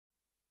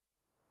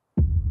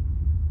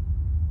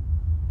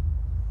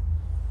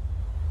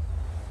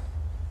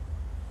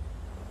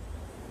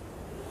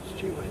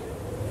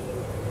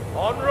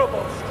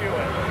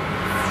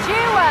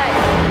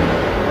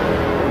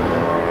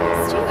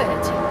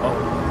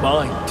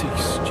mind,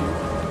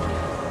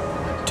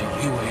 Steward. Do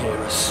you hear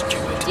us,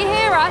 Steward? Do you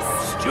hear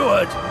us?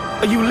 Steward,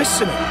 are you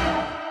listening?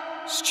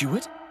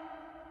 Steward?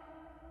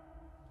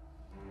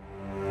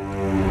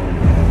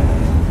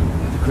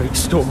 The great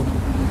storm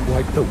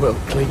wiped the world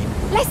clean.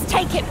 Let's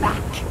take it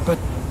back. But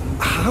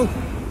how?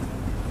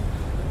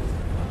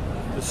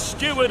 The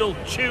steward'll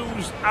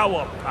choose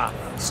our path.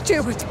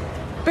 Steward,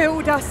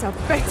 build us a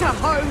better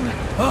home.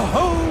 A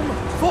home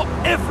for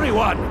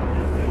everyone!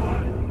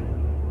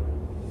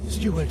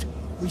 Steward,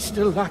 we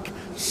still lack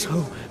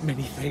so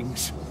many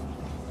things.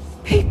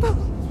 People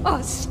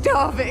are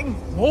starving.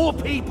 More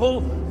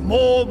people,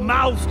 more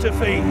mouths to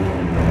feed.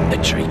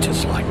 They treat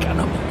us like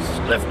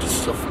animals, left to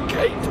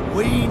suffocate.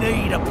 We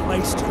need a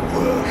place to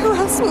work. Who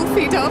else will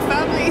feed our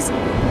families?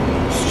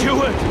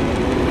 Steward,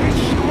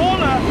 this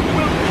squalor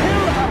will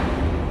kill her.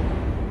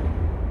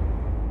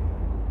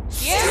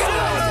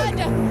 Steward!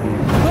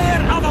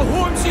 Where are the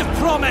homes you've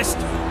promised?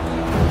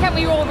 Can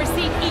we all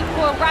receive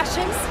equal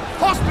rations?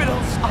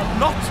 Hospitals are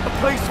not a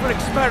place for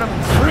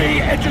experiments. Free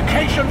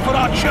education for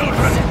our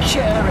children.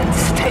 Secure and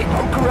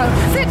stable growth.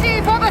 City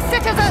for the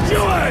citizens!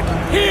 Steward,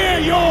 hear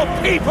your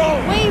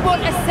people. We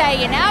want a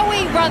say in how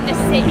we run the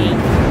city.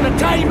 The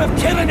time of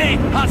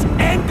tyranny has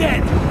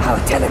ended. Our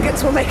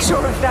delegates will make sure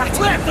of that.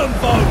 Let them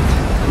vote.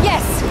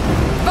 Yes,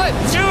 vote.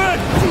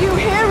 Steward, Do you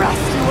hear us?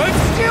 Steward.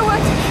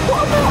 Steward,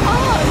 what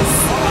about us?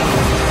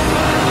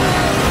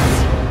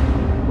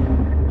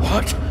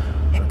 What?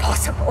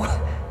 Impossible.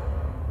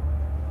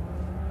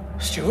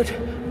 Steward,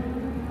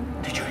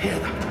 did you hear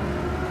that?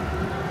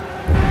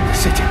 The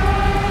city.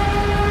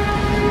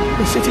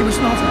 The city was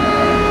not